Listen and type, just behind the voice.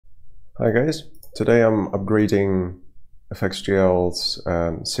Hi guys, today I'm upgrading FXGL's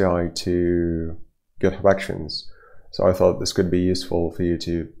CI to GitHub Actions. So I thought this could be useful for you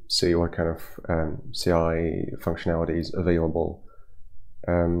to see what kind of CI functionality is available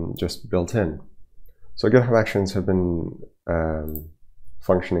just built in. So GitHub Actions have been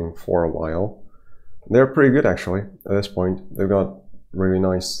functioning for a while. They're pretty good actually at this point. They've got really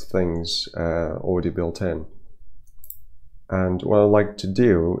nice things already built in. And what I'd like to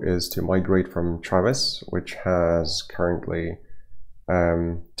do is to migrate from Travis, which has currently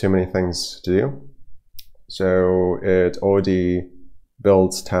too many things to do. So it already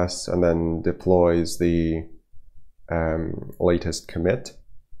builds, tests, and then deploys the latest commit,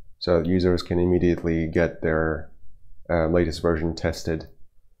 so that users can immediately get their latest version tested.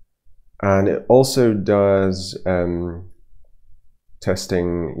 And it also does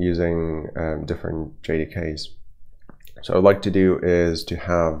testing using different JDKs. So what I'd like to do is to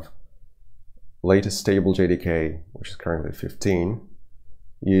have latest stable JDK, which is currently 15,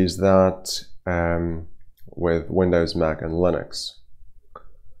 use that with Windows, Mac, and Linux.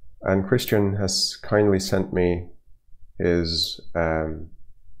 And Christian has kindly sent me his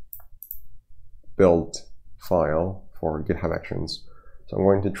build file for GitHub Actions. So I'm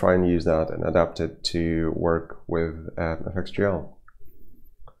going to try and use that and adapt it to work with FXGL.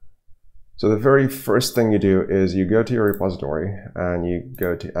 So the very first thing you do is you go to your repository and you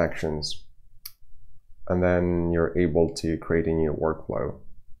go to Actions, and then you're able to create a new workflow.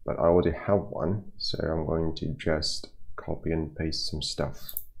 But I already have one, so I'm going to just copy and paste some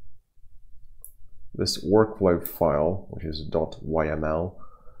stuff. This workflow file, which is .yml,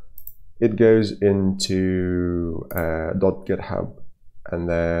 it goes into .github and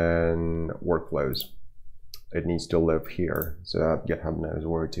then workflows. It needs to live here so that GitHub knows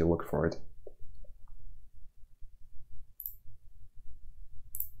where to look for it.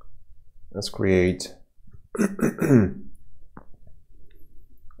 Let's create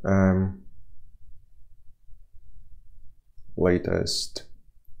latest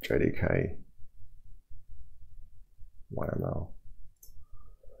JDK YML.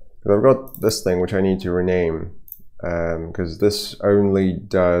 Because I've got this thing which I need to rename, because this only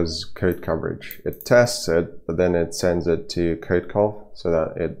does code coverage. It tests it, but then it sends it to CodeConf so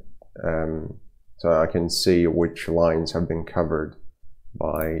that it so I can see which lines have been covered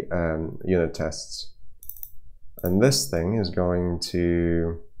by unit tests. And this thing is going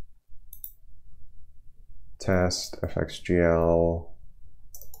to test FXGL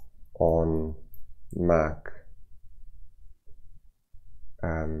on Mac,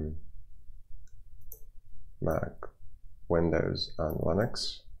 Windows, and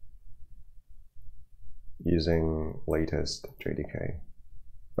Linux using latest JDK,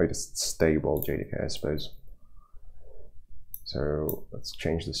 latest stable JDK, I suppose. So let's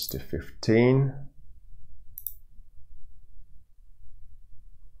change this to 15.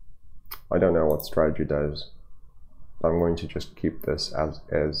 I don't know what strategy does. I'm going to just keep this as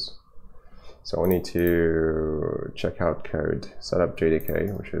is. So I need to check out code, set up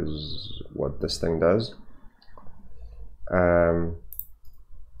JDK, which is what this thing does.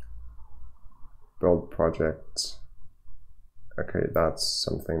 Build project. Okay, that's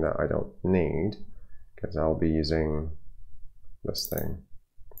something that I don't need because I'll be using this thing.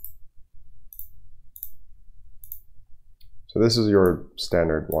 So this is your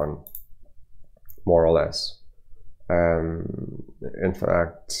standard one, more or less. In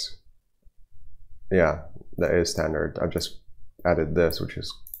fact, yeah, that is standard. I've just added this,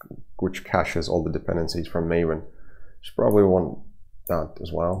 which caches all the dependencies from Maven. You probably want that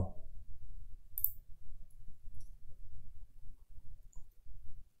as well.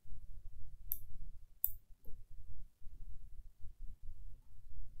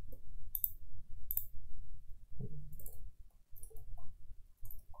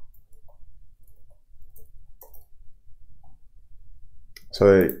 So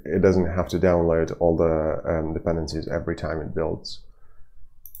it doesn't have to download all the dependencies every time it builds.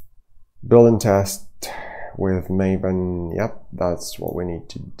 Build and test with Maven. Yep, that's what we need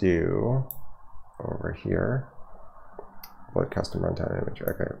to do over here. But custom runtime image.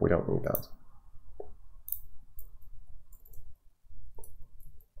 Okay, we don't need that.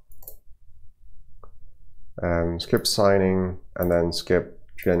 Skip signing and then skip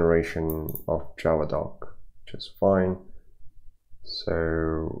generation of JavaDoc, which is fine.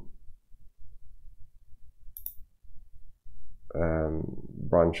 So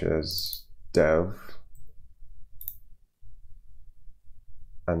branches dev,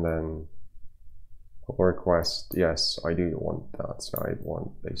 and then pull request. Yes, I do want that. So I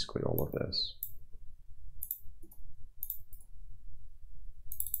want basically all of this.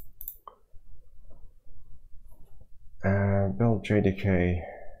 JDK.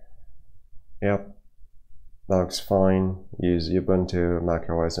 Yep, that looks fine. Use Ubuntu,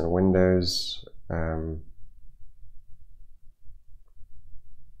 macOS, and Windows.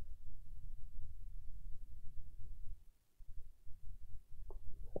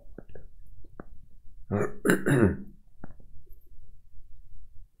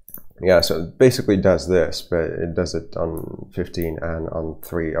 Yeah, so it basically does this, but it does it on 15 and on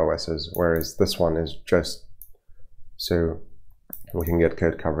 3 OSs, whereas this one is just so we can get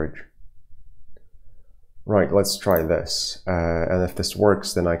code coverage. Right, let's try this. And if this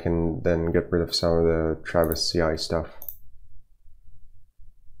works, then I can then get rid of some of the Travis CI stuff.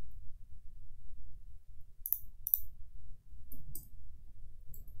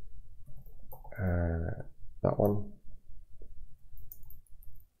 That one.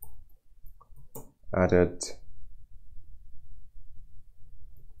 Added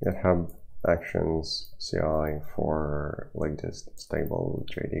GitHub Actions CI for latest stable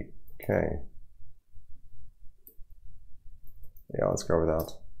JDK. Yeah, let's go with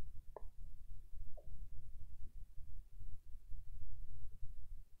that.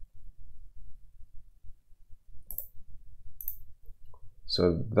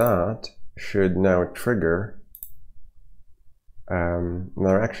 So that should now trigger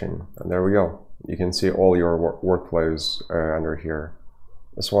another action, and there we go. You can see all your workflows under here.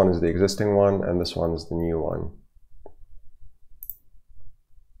 This one is the existing one, and this one is the new one.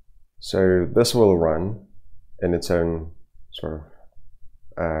 So this will run in its own sort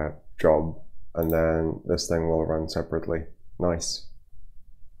of job, and then this thing will run separately. Nice.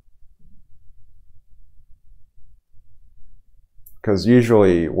 Because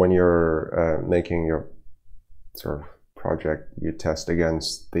usually when you're making your sort of project, you test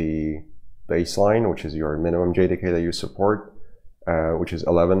against the baseline, which is your minimum JDK that you support, which is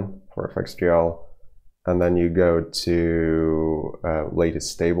 11 for FXGL, and then you go to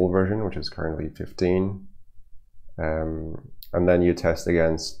latest stable version, which is currently 15, and then you test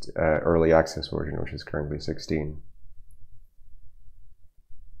against early access version, which is currently 16.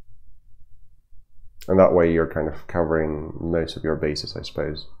 And that way you're kind of covering most of your bases, I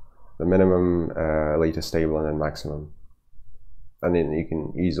suppose. The minimum, latest stable, and then maximum. And then you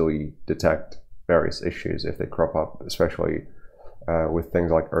can easily detect various issues if they crop up, especially with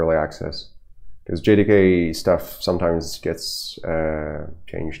things like early access. Because JDK stuff sometimes gets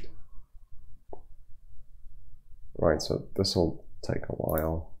changed. Right, so this will take a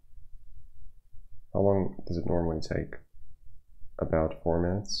while. How long does it normally take? About 4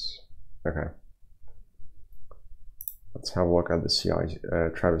 minutes. Okay. Let's have a look at the CI,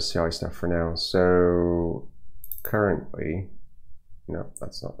 Travis CI stuff for now. So currently, no,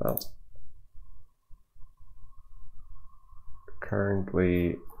 that's not that.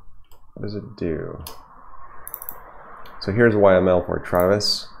 Currently, what does it do? So here's YML for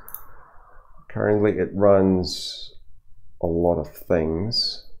Travis. Currently it runs a lot of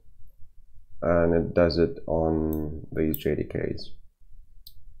things, and it does it on these JDKs.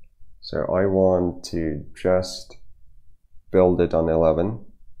 So I want to just build it on 11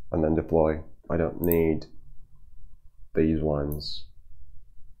 and then deploy. I don't need these ones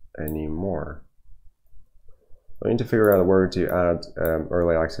anymore. I need to figure out where to add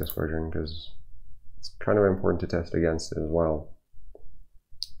early access version, because it's kind of important to test against it as well.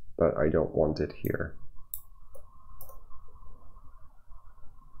 But I don't want it here.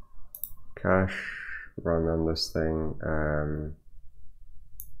 Cache, run on this thing.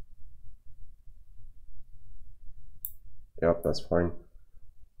 Yep, that's fine.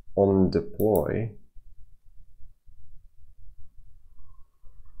 On deploy,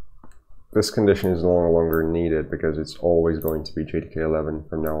 this condition is no longer needed because it's always going to be JDK 11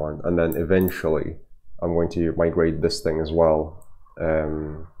 from now on. And then eventually I'm going to migrate this thing as well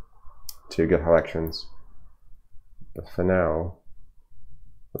to GitHub Actions. But for now,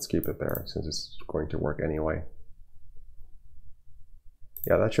 let's keep it there since it's going to work anyway.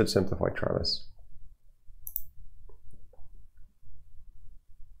 Yeah, that should simplify Travis.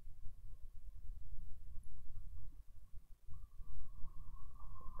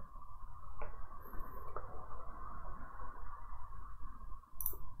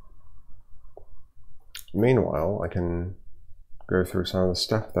 Meanwhile, I can go through some of the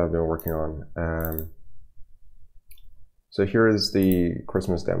stuff that I've been working on. So here is the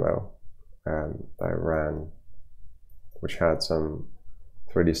Christmas demo that I ran, which had some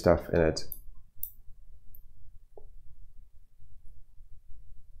 3D stuff in it.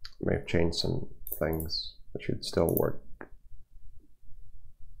 I may have changed some things, but should still work.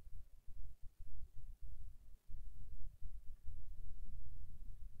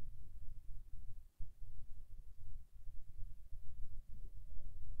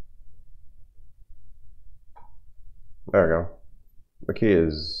 There we go. The key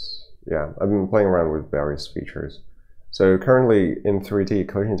is, yeah, I've been playing around with various features. So currently in 3D,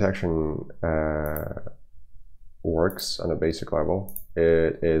 collision detection works on a basic level.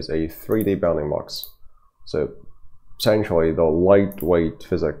 It is a 3D bounding box. So essentially the lightweight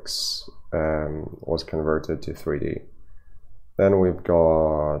physics was converted to 3D. Then we've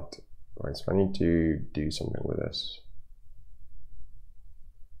got, right, so I need to do something with this.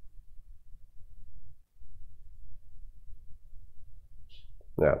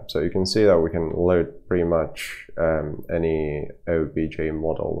 Yeah, so you can see that we can load pretty much any OBJ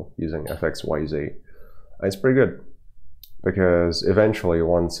model using FXYZ. And it's pretty good because eventually,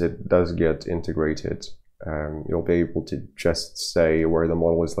 once it does get integrated, you'll be able to just say where the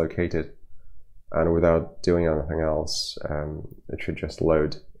model is located, and without doing anything else, it should just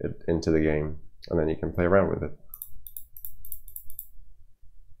load it into the game, and then you can play around with it.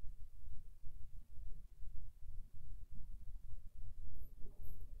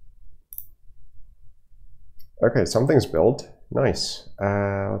 Okay, something's built. Nice.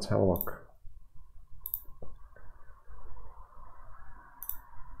 Let's have a look.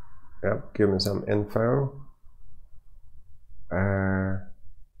 Yep, give me some info.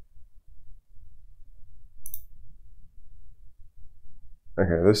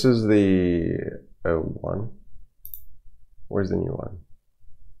 Okay, this is the 01. Where's the new one?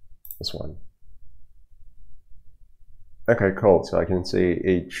 This one. Okay, cool. So I can see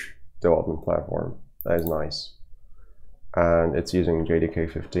each development platform. That is nice. And it's using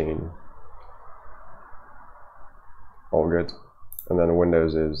JDK 15. All good. And then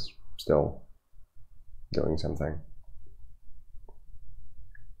Windows is still doing something.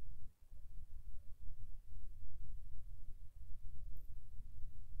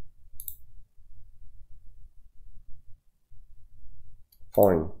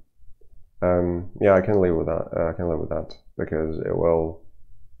 Fine. Yeah, I can live with that. I can live with that because it will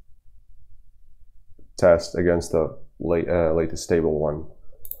test against the latest stable one,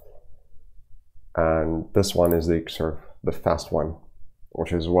 and this one is the sort of the fast one,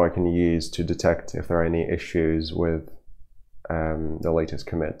 which is what I can use to detect if there are any issues with the latest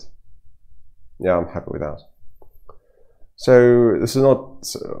commit. Yeah, I'm happy with that. So this is not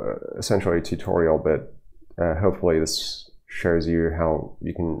essentially a tutorial, but hopefully this shows you how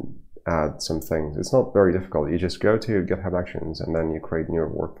you can add some things. It's not very difficult. You just go to GitHub Actions and then you create new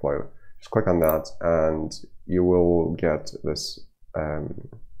workflow. Just click on that and you will get this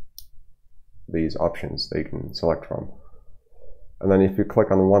these options that you can select from. And then if you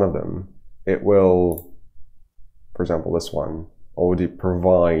click on one of them, it will, for example, this one, already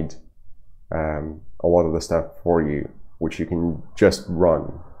provide a lot of the stuff for you, which you can just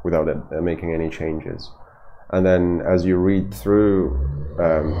run without it making any changes. And then as you read through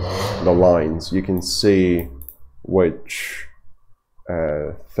the lines, you can see which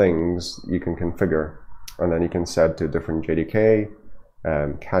things you can configure, and then you can set to different JDK,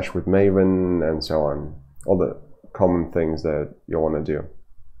 cache with Maven, and so on. All the common things that you want to do.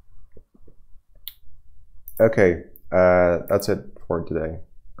 Okay, that's it for today.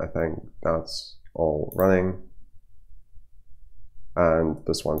 I think that's all running, and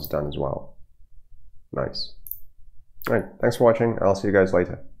this one's done as well. Nice. All right, thanks for watching. I'll see you guys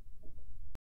later.